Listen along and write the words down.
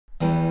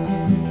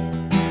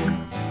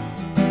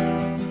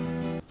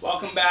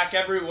Welcome back,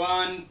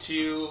 everyone,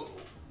 to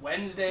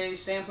Wednesday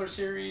Sampler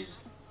Series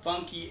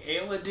Funky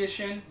Ale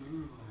Edition.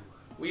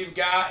 We've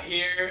got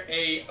here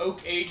a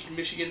oak-aged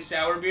Michigan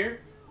sour beer,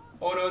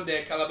 Oro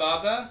De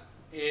Calabaza.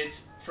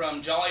 It's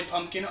from Jolly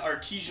Pumpkin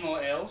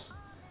Artisanal Ales.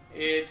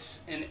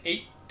 It's an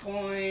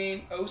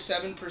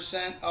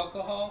 8.07%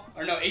 alcohol,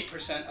 or no,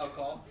 8%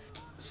 alcohol.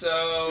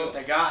 So, see what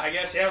they got. I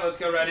guess, yeah, let's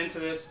go right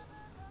into this.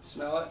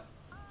 Smell it.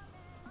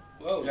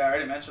 Whoa. Yeah, I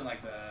already mentioned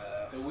like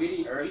the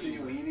weedy, earthy,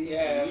 weedy.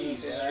 Yeah, weedy,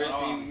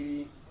 earthy,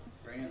 weedy.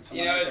 Bring in some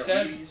You know, like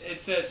it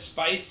says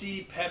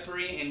spicy,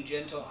 peppery, and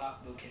gentle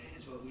hop bouquet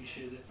is what we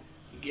should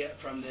get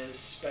from this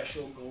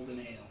special golden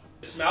ale.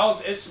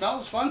 It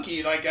smells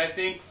funky. Like, I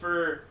think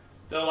for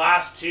the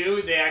last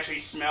two, they actually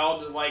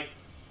smelled like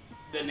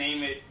the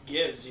name it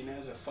gives. You know,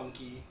 as a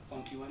funky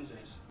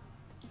Wednesdays.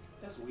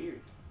 That's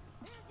weird.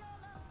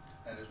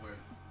 That is weird.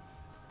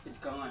 It's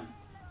gone.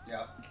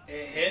 Yeah.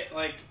 It hit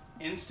like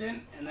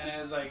instant, and then it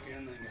was like,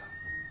 and then gone.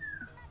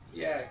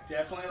 Yeah,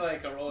 definitely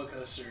like a roller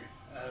coaster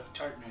of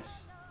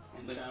tartness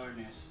and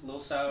sourness. A little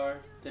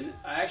sour. Then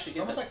I actually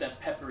get like that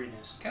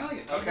pepperiness. Kind of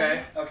like a table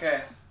Okay, beer.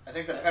 okay. I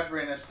think the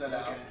pepperiness stood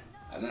out. Okay.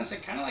 I was gonna say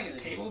kind of like a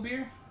table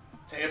beer.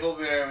 Table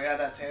beer. We had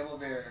that table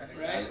beer.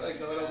 Exactly. Right?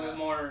 Like a little bit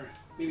more.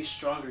 Maybe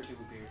stronger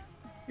table beer.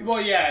 Well,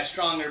 yeah,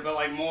 stronger, but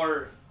like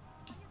more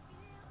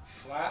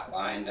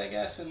flatlined, I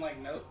guess, and like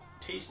note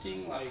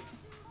tasting. I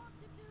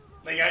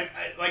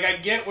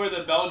get where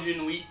the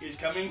Belgian wheat is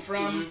coming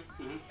from,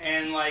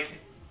 and like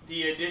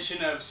the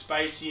addition of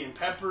spicy and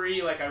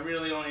peppery. Like I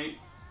really only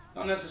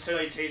don't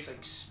necessarily taste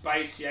like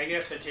spicy. I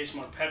guess I taste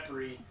more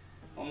peppery,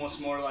 almost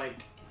more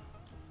like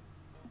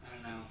I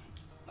don't know,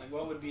 like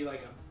what would be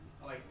like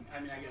I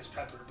guess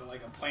pepper, but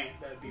like a plant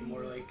that would be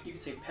more like you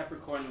could say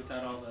peppercorn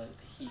without all the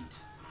heat.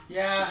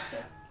 Yeah. Just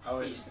I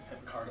always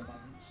cardamom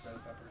instead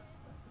of pepper.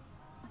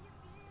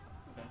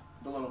 Okay.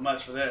 A little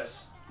much for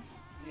this.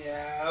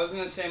 Yeah, I was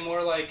gonna say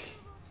more like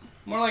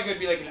it would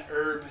be like an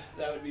herb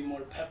that would be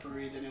more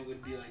peppery than it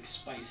would be like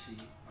spicy.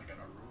 Like an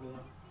arugula?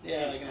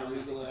 Yeah, like an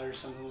arugula or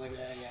something like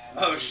that, yeah.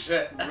 Oh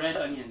shit. Red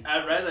onion.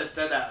 As I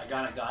said that, I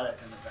kinda got it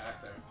in the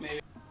back there.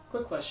 Maybe.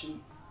 Quick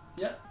question.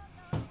 Yep.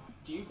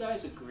 Do you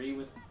guys agree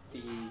with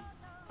the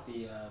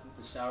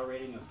sour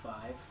rating of 5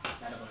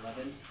 out of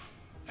 11?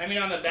 I mean,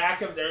 on the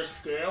back of their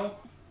scale,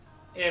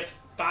 if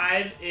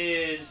 5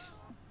 is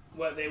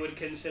what they would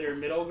consider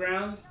middle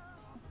ground,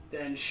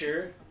 then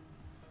sure,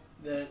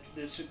 that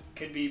this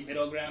could be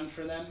middle ground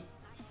for them.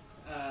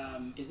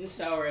 Is this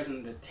sour as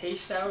in the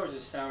taste sour, or is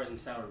this sour as in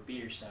sour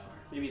beer sour?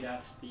 Maybe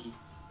that's the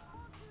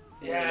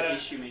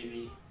issue,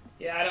 maybe.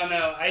 Yeah, I don't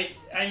know.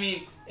 I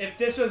mean, if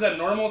this was a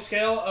normal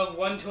scale of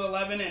 1 to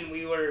 11 and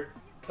we were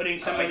putting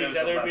some of these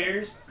other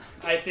beers,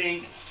 I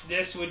think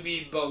this would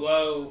be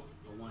below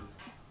a 1.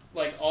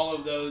 Like all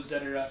of those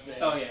that are up there.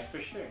 Oh yeah,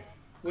 for sure.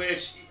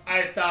 Which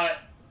I thought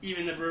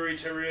even the Brewery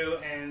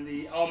Taru and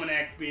the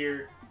Almanac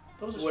beer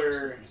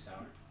were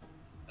sour.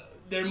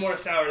 They're more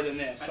sour than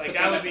this. Like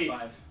that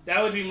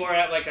would be more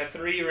at like a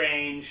 3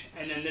 range,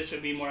 and then this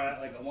would be more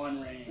at like a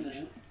 1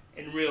 range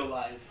in real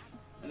life.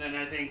 And then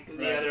I think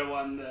the other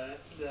one,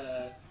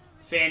 the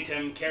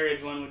Phantom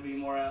Carriage one, would be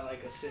more at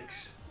like a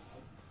 6.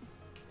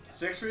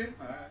 6 for you?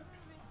 All right.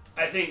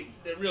 I think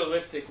that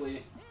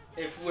realistically,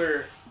 if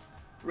we're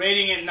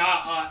rating it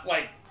not on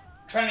like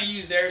trying to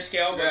use their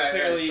scale, but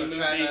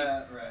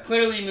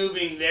clearly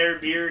moving their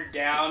beer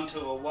down to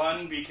a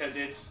 1 because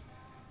it's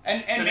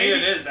and to maybe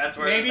me it is. That's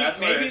where it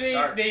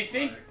starts. They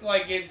think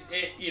like it's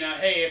you know,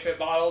 hey, if it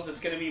bottles, it's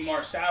going to be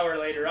more sour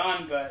later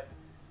on, but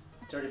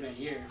it's already been a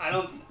year.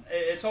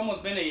 It's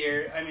almost been a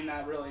year. I mean,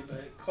 not really,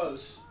 but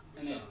close.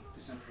 And so,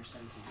 December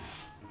 17th.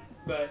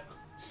 But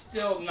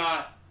still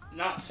not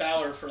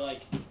sour for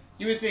like.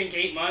 You would think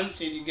 8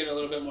 months you'd get a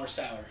little bit more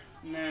sour.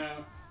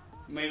 No,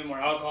 maybe more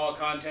alcohol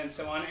content,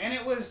 so on. And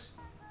it was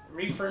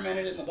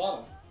re-fermented in the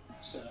bottle,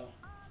 so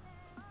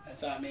I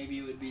thought maybe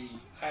it would be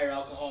higher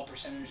alcohol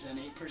percentage than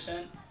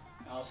 8%.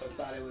 I also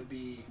thought it would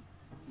be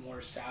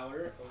more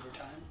sour over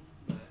time,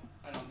 but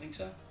I don't think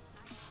so.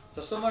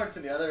 So similar to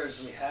the others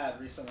we had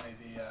recently,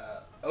 the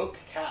oak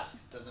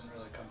cask doesn't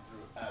really come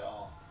through at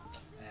all.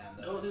 And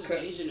this is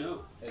Asian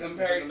oak.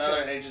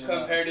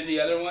 Compared to the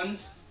other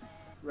ones.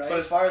 Right. But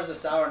as far as the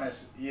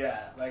sourness,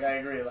 yeah, like I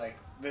agree. Like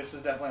this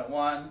is definitely a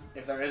 1.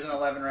 If there is an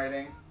 11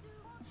 rating,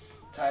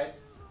 tight.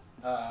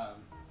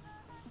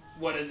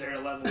 What is their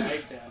 11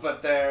 like then?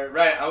 But they're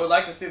right. I would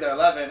like to see their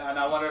 11, and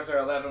I wonder if their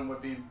 11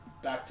 would be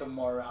back to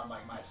more around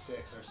like my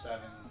 6 or 7.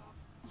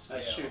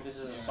 Scale. Sure. If this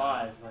is a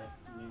 5, like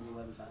maybe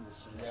 11's not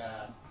necessarily.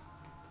 Yeah.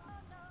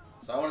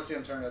 So I want to see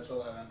them turn it up to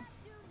 11.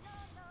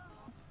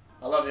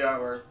 I love the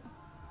artwork.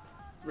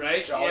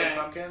 Right. Jolly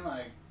Pumpkin,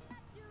 like.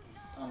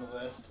 On the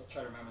list. I'll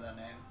try to remember that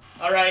name.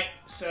 All right,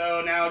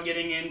 so now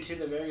getting into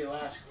the very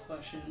last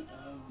question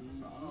of the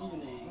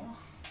evening,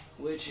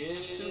 which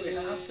is... Do we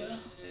have to?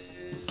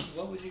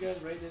 What would you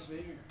guys rate this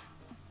beer?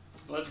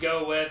 Let's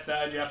go with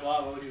Jeff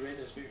Law. What would you rate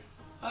this beer?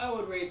 I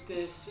would rate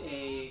this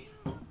a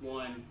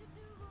 1.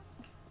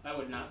 I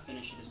would not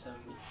finish it a 7.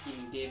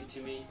 Even gave it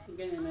to me.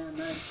 Again, I'm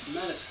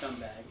not a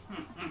scumbag.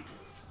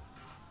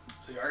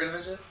 So you are gonna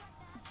finish it?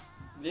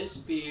 This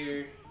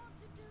beer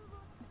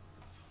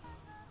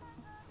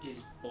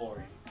is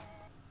boring.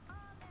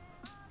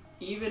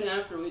 Even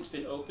after it's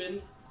been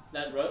opened,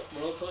 that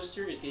roller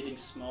coaster is getting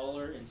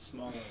smaller and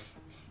smaller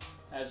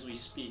as we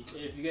speak.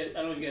 If you guys, I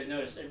don't know if you guys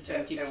noticed, every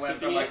time you keep it went sipping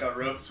from like a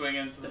rope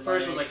swinging to the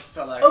first was like,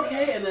 to like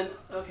okay, and then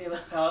okay,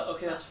 let's palate.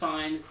 Okay, that's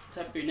fine. It's the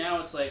type of beer.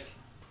 Now it's like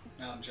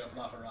now I'm jumping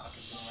off a rock.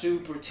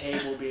 super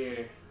table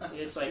beer.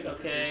 It's like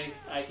okay,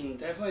 I can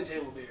Definitely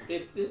table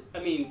beer. I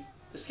mean,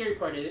 the scary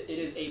part is it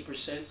is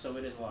 8%, so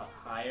it is a lot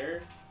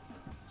higher.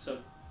 So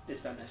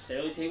it's not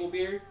necessarily table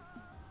beer,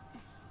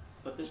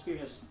 but this beer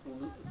has,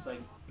 it's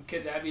like.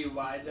 Could that be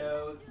why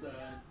though the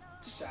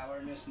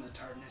sourness and the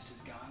tartness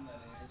is gone? That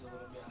it is a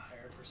little bit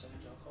higher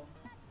percentage alcohol.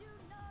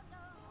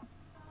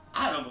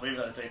 I don't believe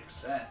that it's 8%,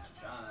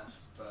 to be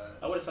honest. But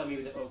I would have thought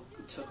maybe the oak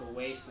took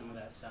away some of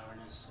that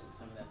sourness and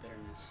some of that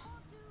bitterness.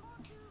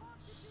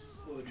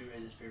 What would you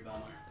rate this beer,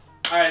 Balmar?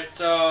 all right,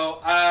 so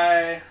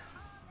I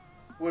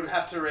would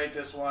have to rate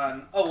this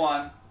one a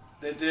 1.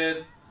 They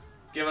did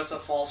give us a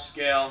false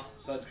scale,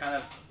 so it's kind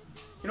of.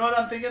 You know what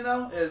I'm thinking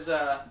though is,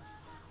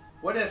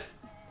 what if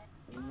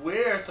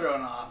we're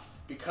thrown off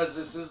because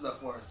this is the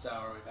 4th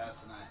sour we've had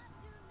tonight?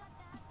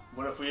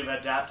 What if we've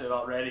adapted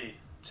already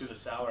to the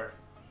sour?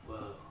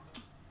 Whoa.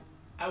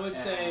 I would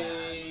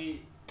say,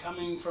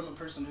 coming from a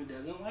person who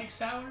doesn't like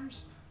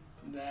sours,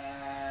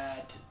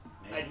 that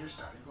Maybe you're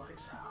starting to like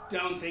sour.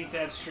 don't think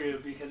that's true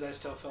because I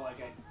still feel like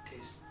I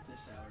taste the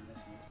sourness in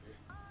this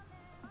beer.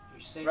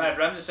 You're saying Right,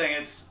 but I'm just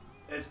saying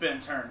it's been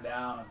turned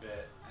down a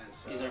bit, and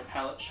so. is our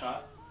palate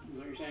shot? Is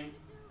what you're saying?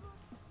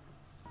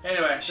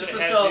 Anyway, this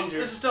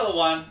is still a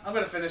 1. I'm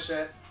gonna finish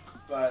it,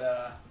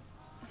 but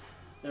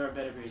There are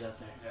better beers out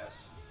there.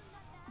 yes.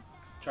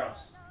 Charles.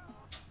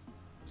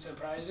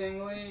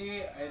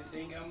 Surprisingly, I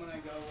think I'm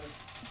gonna go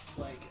with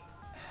like.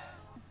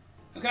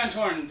 I'm kind of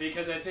torn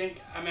because I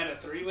think I'm at a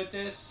 3 with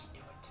this,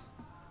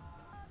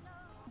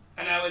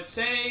 and I would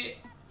say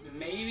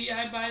maybe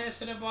I'd buy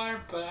this at a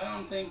bar, but I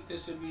don't think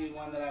this would be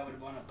one that I would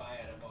want to buy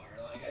at a bar.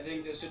 Like I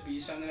think this would be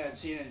something I'd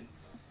seen and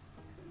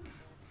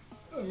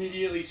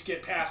immediately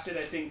skip past it.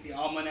 I think the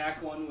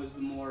Almanac one was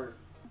the more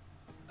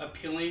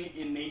appealing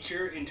in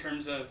nature in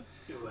terms of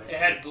it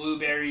had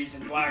blueberries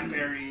and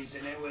blackberries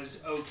and it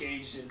was oak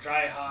aged and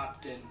dry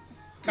hopped and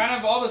kind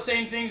of all the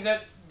same things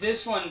that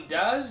this one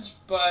does,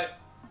 but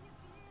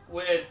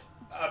with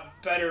a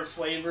better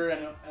flavor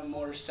and a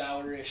more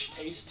sourish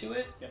taste to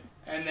it. Yep.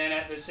 And then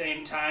at the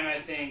same time, I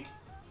think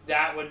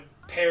that would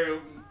pair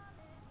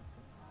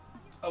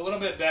a little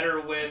bit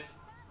better with,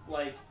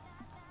 like,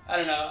 I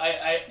don't know,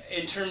 I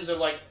in terms of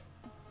like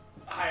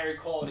higher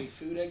quality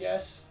food, I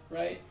guess,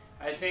 right?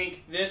 I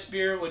think this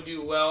beer would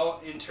do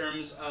well in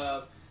terms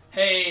of,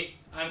 hey,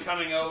 I'm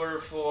coming over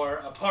for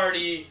a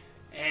party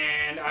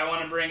and I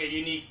want to bring a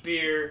unique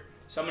beer,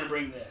 so I'm going to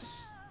bring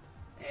this.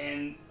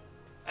 And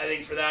I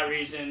think for that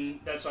reason,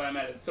 that's why I'm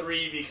at a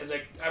 3, because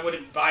I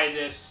wouldn't buy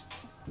this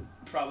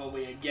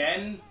probably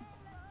again,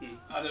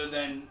 other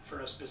than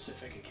for a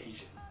specific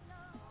occasion.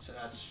 So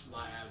that's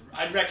why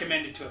I'd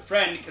recommend it to a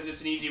friend, because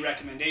it's an easy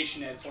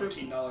recommendation at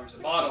 $14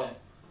 a bottle.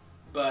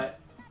 But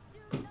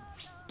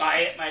buy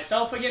it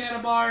myself again at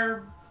a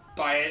bar,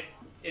 buy it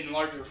in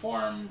larger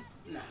form,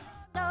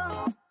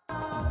 nah.